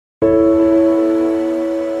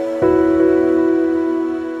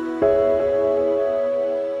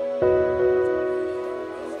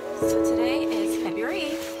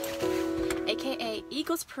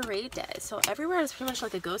parade day. So everywhere is pretty much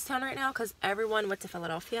like a ghost town right now because everyone went to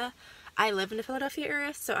Philadelphia. I live in the Philadelphia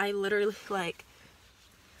area, so I literally like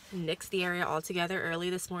nixed the area altogether early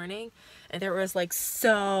this morning, and there was like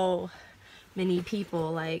so many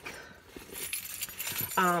people like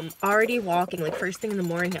already walking like first thing in the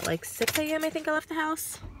morning at like 6 a.m. I think I left the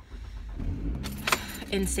house.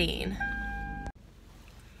 Insane.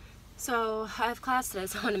 So I have class today,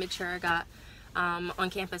 so I want to make sure I got on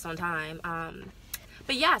campus on time.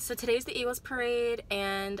 But yeah, so today's the Eagles parade,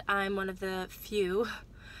 and I'm one of the few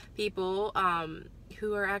people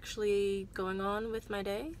who are actually going on with my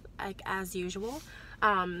day, like as usual.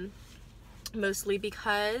 Mostly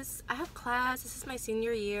because I have class. This is my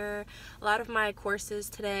senior year. A lot of my courses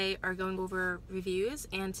today are going over reviews,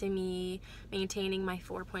 and to me, maintaining my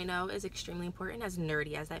 4.0 is extremely important, as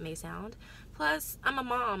nerdy as that may sound. Plus, I'm a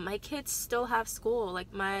mom. My kids still have school.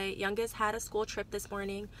 Like, my youngest had a school trip this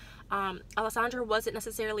morning. Alessandra wasn't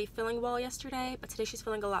necessarily feeling well yesterday, but today she's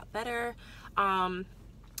feeling a lot better.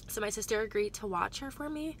 So my sister agreed to watch her for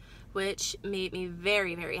me, which made me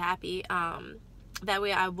very, very happy. That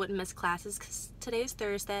way I wouldn't miss classes because today's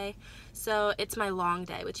Thursday. So it's my long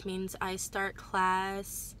day, which means I start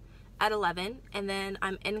class at 11 and then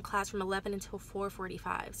I'm in class from 11 until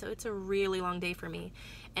 4:45. So it's a really long day for me.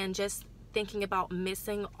 And just thinking about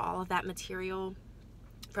missing all of that material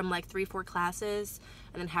from like 3-4 classes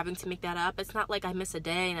and then having to make that up, it's not like I miss a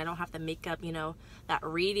day and I don't have to make up, you know, that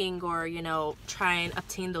reading or, you know, try and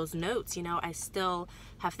obtain those notes. You know, I still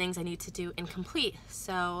have things I need to do and complete.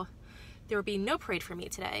 So there will be no parade for me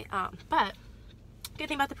today. But good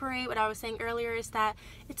thing about the parade, what I was saying earlier, is that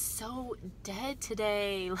it's so dead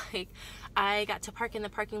today. Like, I got to park in the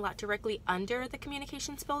parking lot directly under the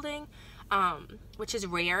communications building, which is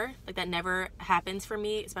rare. Like, that never happens for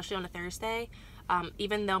me, especially on a Thursday.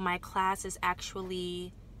 Even though my class is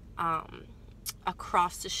actually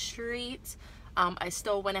across the street, I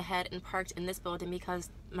still went ahead and parked in this building because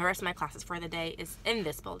the rest of my classes for the day is in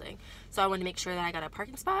this building. So I wanted to make sure that I got a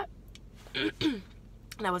parking spot. And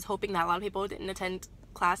I was hoping that a lot of people didn't attend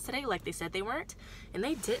class today like they said they weren't, and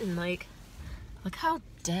they didn't. Like, look how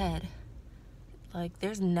dead. Like,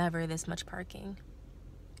 there's never this much parking.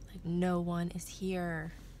 Like, no one is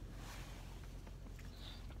here.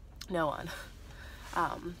 No one.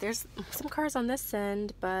 There's some cars on this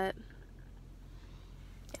end, but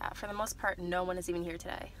yeah, for the most part, no one is even here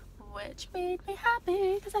today, which made me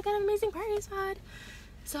happy because I got an amazing party spot.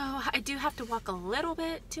 So I do have to walk a little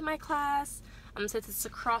bit to my class, since it's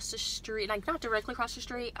across the street, like not directly across the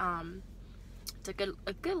street. It's a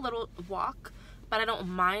good little walk, but I don't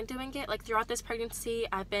mind doing it. Like, throughout this pregnancy,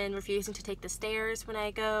 I've been refusing to take the stairs when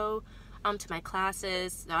I go to my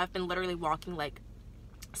classes. So I've been literally walking like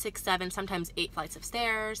 6, 7, sometimes 8 flights of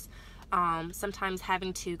stairs. Sometimes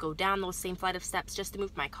having to go down those same flight of steps just to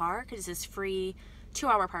move my car, because this is free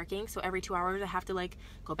 2-hour parking. So every 2 hours I have to like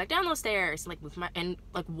go back down those stairs, like move my, and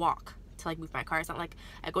like walk to like move my car. It's not like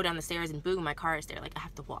I go down the stairs and boom, my car is there. Like, I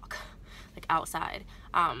have to walk like outside.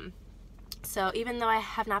 So even though I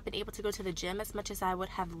have not been able to go to the gym as much as I would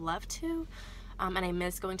have loved to, and I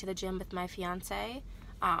miss going to the gym with my fiance,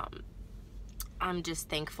 I'm just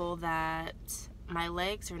thankful that my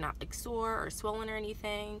legs are not like sore or swollen or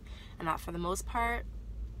anything, and that for the most part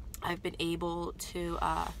I've been able to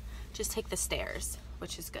just take the stairs,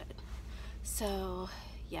 which is good. So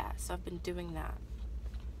yeah, so I've been doing that.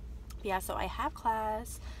 Yeah, so I have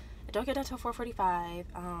class. I don't get done until 4:45.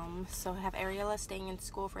 So I have Ariella staying in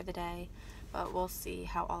school for the day, but we'll see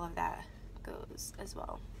how all of that goes as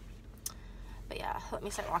well. But yeah, let me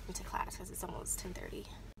start walking to class because it's almost 10:30.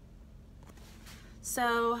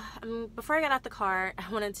 So before I got out the car,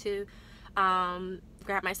 I wanted to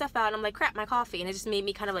grab my stuff out, and I'm like, crap, my coffee. And it just made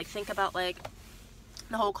me kind of like think about like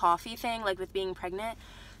the whole coffee thing, like with being pregnant.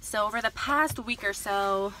 So over the past week or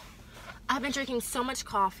so, I've been drinking so much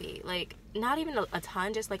coffee, like not even a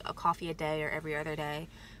ton, just like a coffee a day or every other day,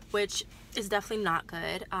 which is definitely not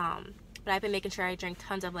good. But I've been making sure I drink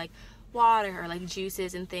tons of like water or like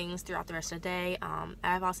juices and things throughout the rest of the day.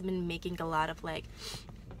 I've also been making a lot of like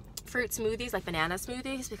fruit smoothies, like banana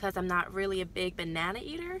smoothies, because I'm not really a big banana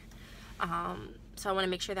eater. So I want to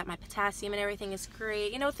make sure that my potassium and everything is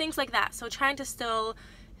great, you know, things like that. So trying to still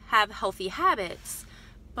have healthy habits,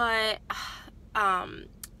 but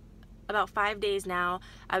about 5 days now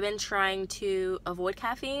I've been trying to avoid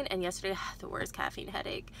caffeine, and yesterday I had the worst caffeine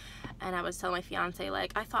headache, and I was telling my fiance,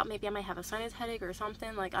 like, I thought maybe I might have a sinus headache or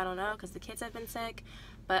something, like, I don't know, because the kids have been sick,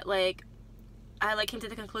 but like I like came to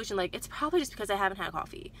the conclusion, like, it's probably just because I haven't had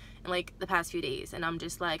coffee in like the past few days, and I'm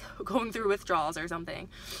just like going through withdrawals or something.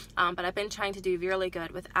 But I've been trying to do really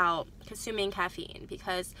good without consuming caffeine,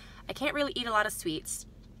 because I can't really eat a lot of sweets.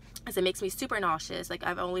 as it makes me super nauseous. Like,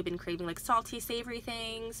 I've only been craving like salty, savory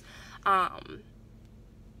things.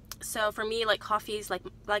 So for me, like, coffee is like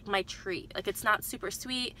my treat. Like, it's not super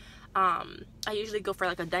sweet. I usually go for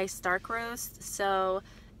like a nice dark roast, so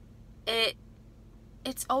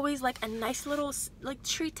it's always like a nice little like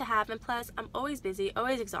treat to have. And plus, I'm always busy,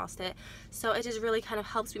 always exhausted, so it just really kind of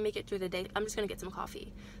helps me make it through the day. I'm just gonna get some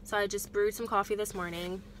coffee. So I just brewed some coffee this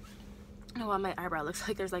morning. I don't know why my eyebrow looks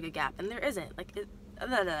like there's like a gap, and there isn't. Like,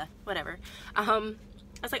 whatever. I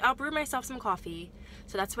was like, I'll brew myself some coffee.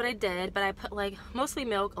 So that's what I did, but I put like mostly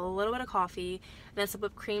milk, a little bit of coffee, and then some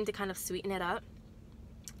whipped cream to kind of sweeten it up.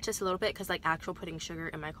 Just a little bit, because like actual putting sugar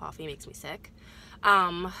in my coffee makes me sick.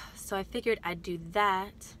 So I figured I'd do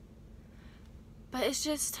that. But it's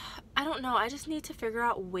just, I don't know, I just need to figure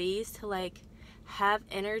out ways to like have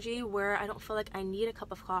energy where I don't feel like I need a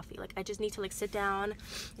cup of coffee. Like, I just need to like sit down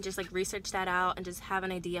and just like research that out and just have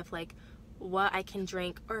an idea of like what I can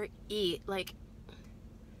drink or eat like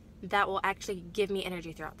that will actually give me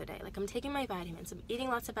energy throughout the day. Like, I'm taking my vitamins, I'm eating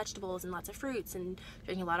lots of vegetables and lots of fruits and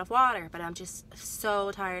drinking a lot of water, but I'm just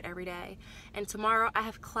so tired every day. And tomorrow I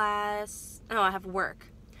have I have work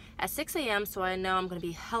at 6 a.m. so I know I'm gonna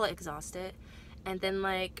be hella exhausted. And then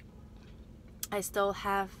like I still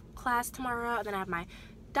have class tomorrow, and then I have my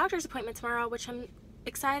doctor's appointment tomorrow, which I'm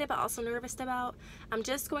excited but also nervous about. I'm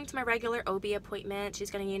just going to my regular OB appointment.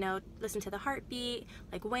 She's gonna, you know, listen to the heartbeat,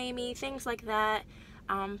 like weigh me, things like that.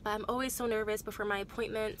 But I'm always so nervous before my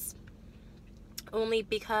appointments, only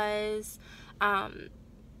because I'm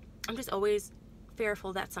just always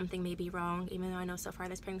fearful that something may be wrong, even though I know so far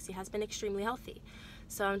this pregnancy has been extremely healthy.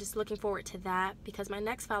 So I'm just looking forward to that, because my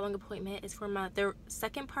next following appointment is for the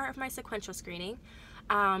second part of my sequential screening.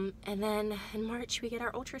 And then in March we get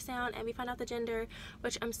our ultrasound and we find out the gender,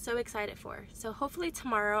 which I'm so excited for. So hopefully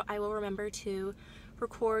tomorrow I will remember to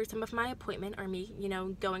record some of my appointment, or me, you know,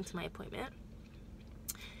 going to my appointment.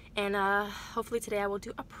 And hopefully today I will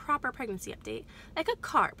do a proper pregnancy update, like a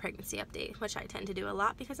car pregnancy update, which I tend to do a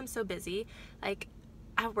lot because I'm so busy. Like,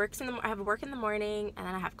 I have work in the morning, and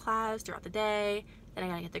then I have class throughout the day. Then I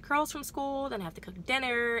gotta get the girls from school. Then I have to cook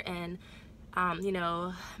dinner and you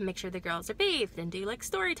know, make sure the girls are bathed and do like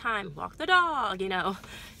story time, walk the dog, you know,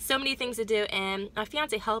 so many things to do. And my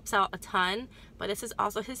fiance helps out a ton, but this is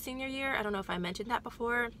also his senior year. I don't know if I mentioned that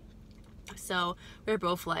before. So we're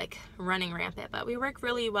both like running rampant, but we work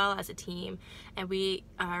really well as a team, and we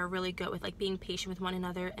are really good with like being patient with one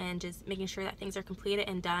another and just making sure that things are completed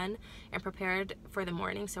and done and prepared for the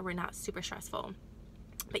morning, so we're not super stressful.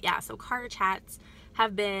 But yeah, so car chats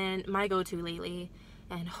have been my go-to lately,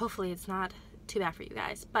 and hopefully it's not too bad for you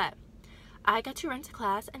guys. But I got to run to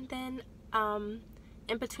class, and then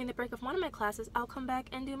in between the break of one of my classes, I'll come back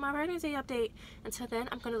and do my pregnancy update. Until then,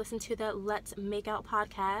 I'm going to listen to the Let's Make Out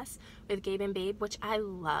podcast with Gabe and Babe, which I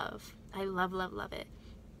love. I love, love, love it.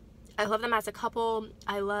 I love them as a couple.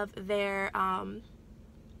 I love their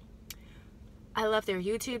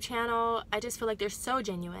YouTube channel. I just feel like they're so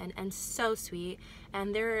genuine and so sweet,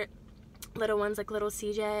 and they're little ones like little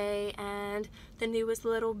CJ and the newest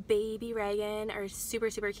little baby Reagan are super,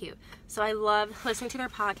 super cute. So I love listening to their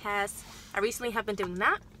podcasts. I recently have been doing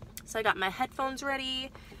that. So I got my headphones ready.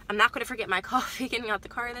 I'm not going to forget my coffee getting out the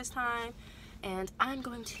car this time. And I'm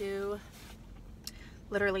going to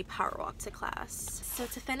literally power walk to class. So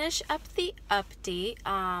to finish up the update,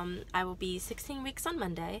 I will be 16 weeks on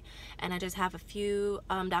Monday, and I just have a few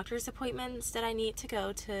doctor's appointments that I need to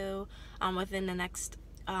go to within the next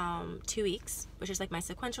 2 weeks, which is like my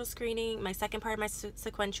sequential screening, my second part of my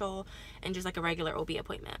sequential, and just like a regular OB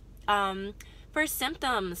appointment. For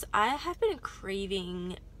symptoms, I have been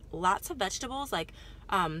craving lots of vegetables, like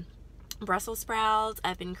Brussels sprouts.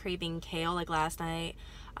 I've been craving kale. Like last night,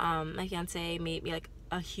 my fiance made me like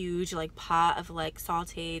a huge like pot of like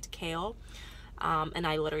sauteed kale, and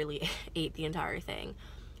I literally ate the entire thing.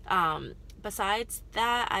 Besides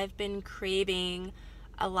that, I've been craving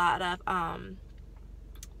a lot of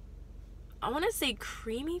I want to say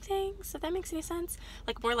creamy things, if that makes any sense.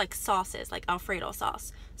 Like more like sauces, like Alfredo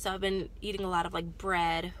sauce. So I've been eating a lot of like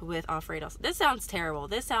bread with Alfredo. This sounds terrible.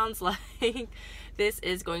 This sounds like this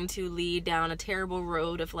is going to lead down a terrible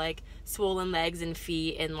road of like swollen legs and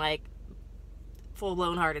feet and like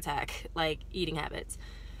full-blown heart attack, like eating habits,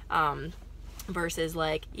 versus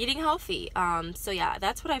like eating healthy. So yeah,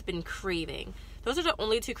 that's what I've been craving. Those are the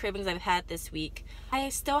only two cravings I've had this week. I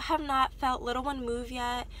still have not felt little one move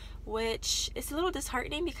yet, which is a little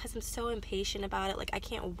disheartening because I'm so impatient about it. Like, I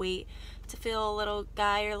can't wait to feel a little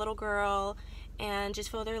guy or a little girl and just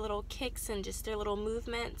feel their little kicks and just their little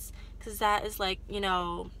movements, because that is like, you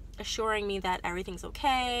know, assuring me that everything's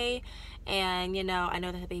okay, and you know, I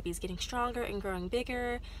know that the baby's getting stronger and growing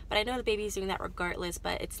bigger, but I know the baby's doing that regardless.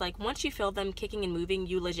 But it's like once you feel them kicking and moving,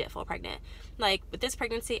 you legit feel pregnant. Like with this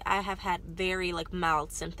pregnancy, I have had very like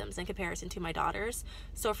mild symptoms in comparison to my daughter's.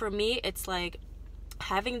 So for me, it's like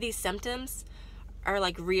having these symptoms are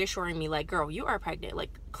like reassuring me, like, girl, you are pregnant.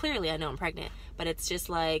 Like clearly I know I'm pregnant, but it's just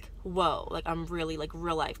like, whoa, like I'm really like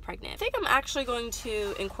real life pregnant. I think I'm actually going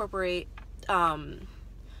to incorporate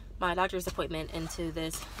my doctor's appointment into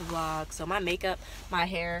this vlog. So my makeup, my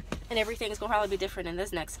hair, and everything is gonna probably be different in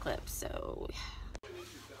this next clip. So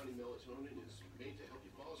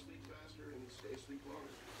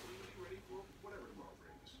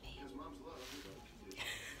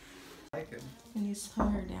can you slow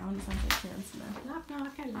her down? Sounds like Karen Smith.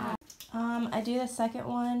 I do the second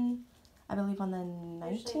one, I believe on the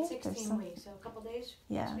 19th. 16 weeks, so a couple days.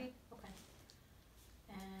 Yeah. Okay.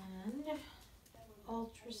 And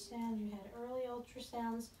ultrasound, you had early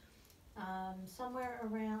ultrasounds. Somewhere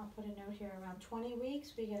around, I'll put a note here, around 20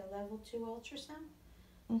 weeks, we get a level 2 ultrasound.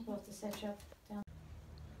 We'll have to set you up down.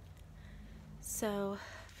 So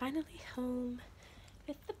finally home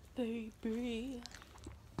with the baby.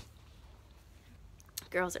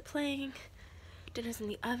 Girls are playing, dinner's in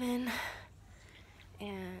the oven,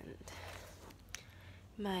 and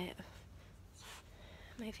my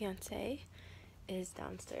fiance is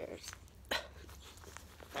downstairs.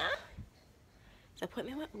 The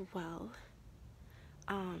appointment went well.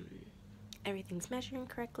 Everything's measuring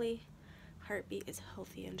correctly. Heartbeat is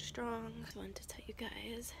healthy and strong. I wanted to tell you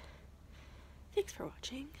guys, thanks for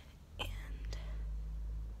watching, and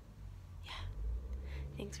yeah,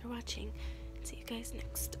 thanks for watching. See you guys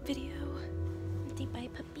next video. Say bye,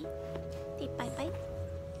 puppy. Say bye bye.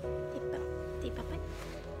 Say bye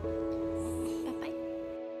bye.